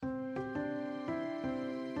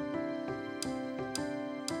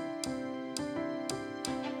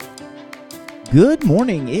Good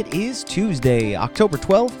morning. It is Tuesday, October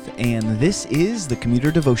 12th, and this is the Commuter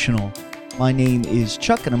Devotional. My name is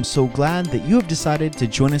Chuck, and I'm so glad that you have decided to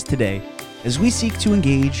join us today as we seek to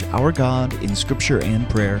engage our God in Scripture and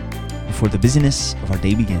prayer before the busyness of our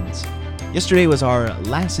day begins. Yesterday was our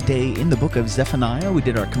last day in the book of Zephaniah. We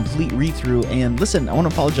did our complete read-through, and listen, I want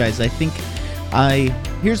to apologize.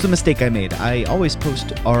 Here's the mistake I made. I always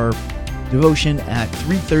post our devotion at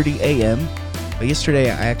 3:30 a.m., but yesterday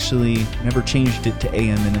I actually never changed it to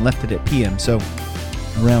AM and left it at PM. So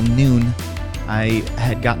around noon, I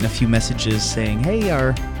had gotten a few messages saying, "Hey,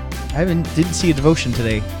 didn't see a devotion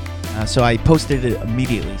today." So I posted it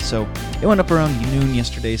immediately. So it went up around noon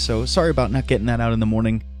yesterday. So sorry about not getting that out in the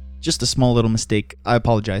morning. Just a small little mistake. I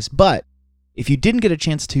apologize. But if you didn't get a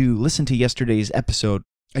chance to listen to yesterday's episode,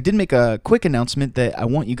 I did make a quick announcement that I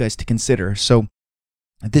want you guys to consider. So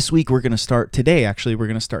this week we're going to start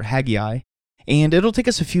Haggai. And it'll take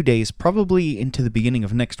us a few days, probably into the beginning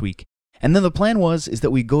of next week. And then the plan is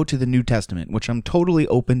that we go to the New Testament, which I'm totally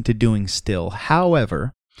open to doing still.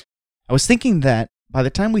 However, I was thinking that by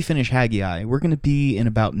the time we finish Haggai, we're going to be in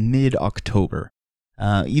about mid-October,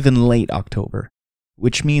 even late October,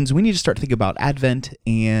 which means we need to start thinking about Advent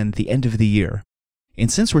and the end of the year.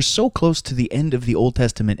 And since we're so close to the end of the Old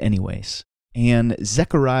Testament anyways, and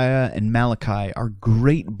Zechariah and Malachi are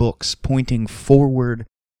great books pointing forward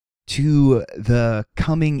to the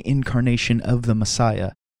coming incarnation of the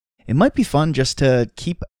Messiah, it might be fun just to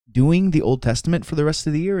keep doing the Old Testament for the rest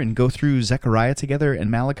of the year and go through Zechariah together and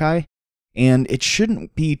Malachi, and it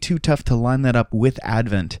shouldn't be too tough to line that up with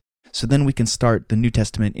Advent, so then we can start the New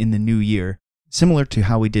Testament in the new year, similar to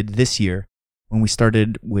how we did this year when we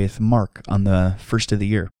started with Mark on the first of the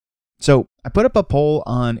year. So I put up a poll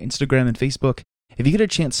on Instagram and Facebook. If you get a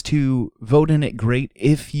chance to vote in it, great.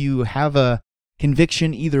 If you have a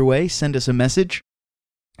conviction either way, send us a message,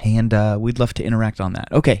 and we'd love to interact on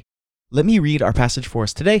that. Okay, let me read our passage for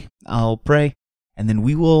us today. I'll pray, and then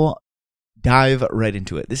we will dive right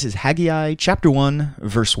into it. This is Haggai chapter 1,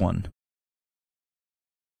 verse 1.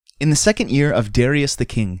 In the second year of Darius the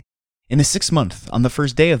king, in the 6th month, on the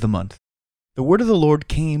first day of the month, the word of the Lord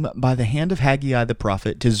came by the hand of Haggai the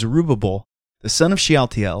prophet to Zerubbabel, the son of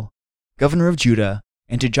Shealtiel, governor of Judah,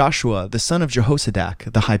 and to Joshua, the son of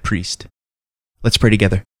Jehozadak, the high priest. Let's pray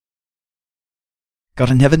together. God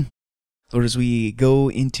in heaven, Lord, as we go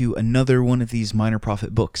into another one of these minor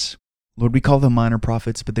prophet books, Lord, we call them minor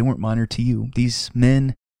prophets, but they weren't minor to you. These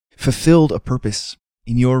men fulfilled a purpose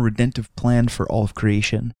in your redemptive plan for all of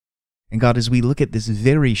creation. And God, as we look at this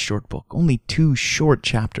very short book, only 2 short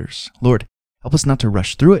chapters, Lord, help us not to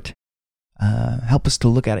rush through it. Help us to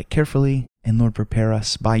look at it carefully, and Lord, prepare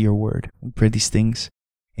us by your word. We pray these things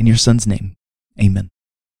in your Son's name. Amen.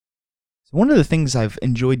 One of the things I've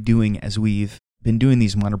enjoyed doing as we've been doing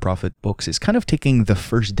these minor prophet books is kind of taking the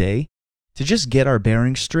first day to just get our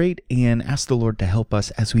bearings straight and ask the Lord to help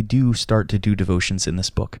us as we do start to do devotions in this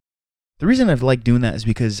book. The reason I've liked doing that is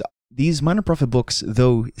because these minor prophet books,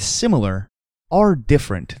 though similar, are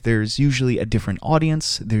different. There's usually a different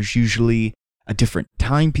audience, there's usually a different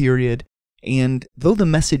time period, and though the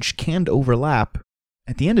message can overlap,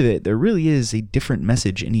 at the end of it, there really is a different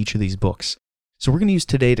message in each of these books. So we're going to use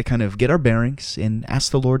today to kind of get our bearings and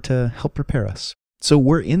ask the Lord to help prepare us. So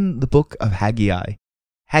we're in the book of Haggai.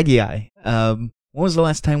 Haggai, when was the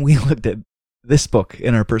last time we looked at this book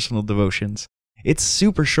in our personal devotions? It's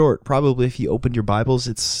super short. Probably if you opened your Bibles,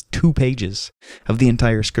 it's 2 pages of the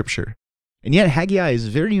entire scripture. And yet Haggai is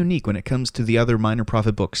very unique when it comes to the other minor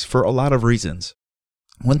prophet books for a lot of reasons.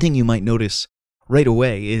 One thing you might notice right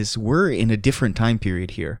away is we're in a different time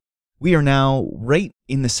period here. We are now right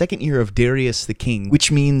in the 2nd year of Darius the king,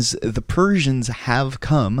 which means the Persians have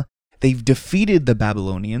come. They've defeated the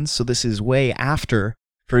Babylonians, so this is way after,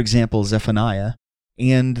 for example, Zephaniah.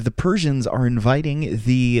 And the Persians are inviting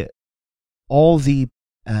all the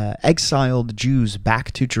exiled Jews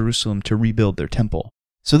back to Jerusalem to rebuild their temple.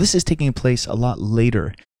 So this is taking place a lot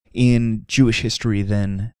later in Jewish history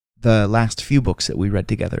than the last few books that we read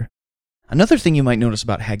together. Another thing you might notice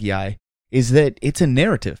about Haggai is that it's a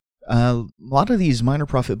narrative. A lot of these minor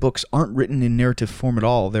prophet books aren't written in narrative form at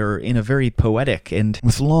all. They're in a very poetic and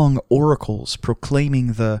with long oracles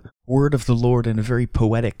proclaiming the word of the Lord in a very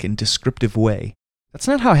poetic and descriptive way. That's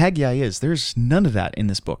not how Haggai is. There's none of that in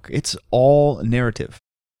this book. It's all narrative.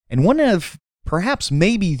 And one of perhaps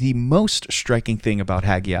maybe the most striking thing about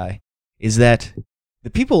Haggai is that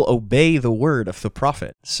the people obey the word of the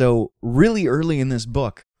prophet. So really early in this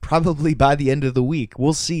book, probably by the end of the week,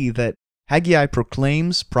 we'll see that Haggai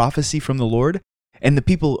proclaims prophecy from the Lord, and the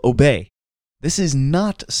people obey. This is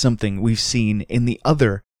not something we've seen in the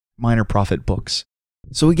other minor prophet books.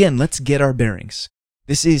 So again, let's get our bearings.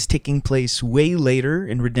 This is taking place way later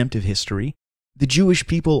in redemptive history. The Jewish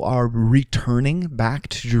people are returning back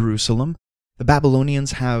to Jerusalem. The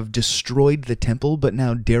Babylonians have destroyed the temple, but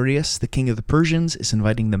now Darius, the king of the Persians, is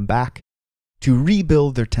inviting them back to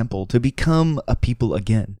rebuild their temple, to become a people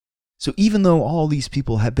again. So even though all these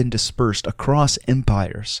people have been dispersed across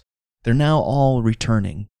empires, they're now all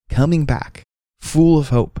returning, coming back, full of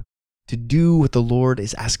hope, to do what the Lord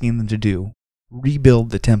is asking them to do, rebuild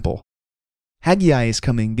the temple. Haggai is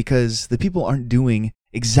coming because the people aren't doing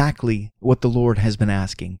exactly what the Lord has been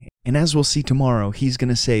asking. And as we'll see tomorrow, he's going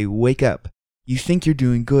to say, wake up. You think you're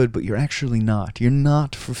doing good, but you're actually not. You're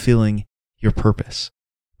not fulfilling your purpose.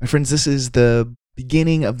 My friends, this is the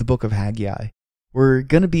beginning of the book of Haggai. We're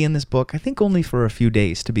going to be in this book, I think only for a few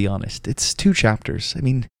days, to be honest. It's 2 chapters. I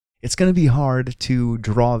mean, it's going to be hard to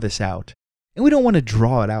draw this out. And we don't want to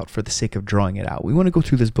draw it out for the sake of drawing it out. We want to go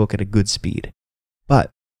through this book at a good speed.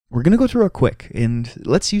 But we're going to go through it quick, and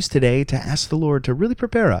let's use today to ask the Lord to really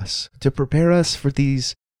prepare us for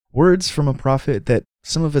these words from a prophet that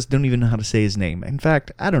some of us don't even know how to say his name. In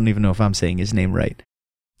fact, I don't even know if I'm saying his name right.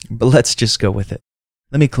 But let's just go with it.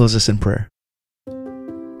 Let me close us in prayer.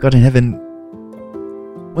 God in heaven,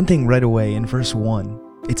 one thing right away in verse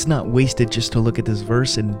 1, it's not wasted just to look at this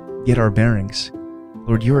verse and get our bearings.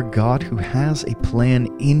 Lord, you're a God who has a plan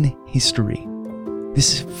in history.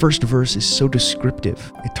 This first verse is so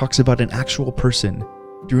descriptive. It talks about an actual person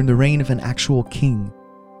during the reign of an actual king,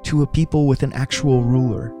 to a people with an actual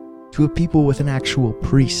ruler, to a people with an actual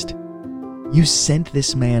priest. You sent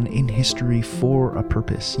this man in history for a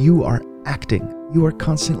purpose. You are acting. You are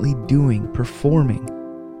constantly doing, performing,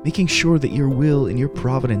 making sure that your will and your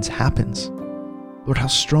providence happens. Lord, how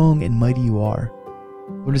strong and mighty you are.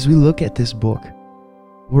 Lord, as we look at this book,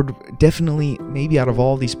 Lord, definitely, maybe out of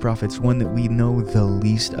all these prophets, one that we know the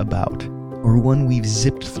least about, or one we've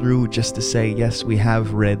zipped through just to say, yes, we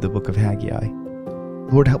have read the book of Haggai.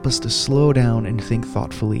 Lord, help us to slow down and think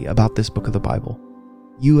thoughtfully about this book of the Bible.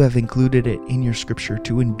 You have included it in your scripture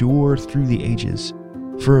to endure through the ages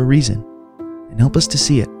for a reason, and help us to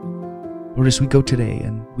see it. Lord, as we go today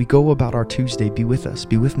and we go about our Tuesday, be with us,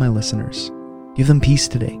 be with my listeners. Give them peace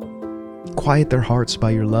today. Quiet their hearts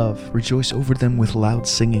by your love. Rejoice over them with loud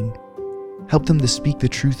singing. Help them to speak the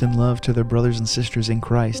truth in love to their brothers and sisters in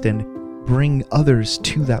Christ and bring others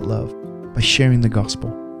to that love by sharing the gospel.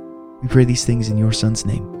 We pray these things in your Son's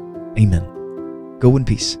name. Amen. Go in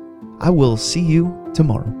peace. I will see you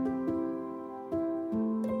tomorrow.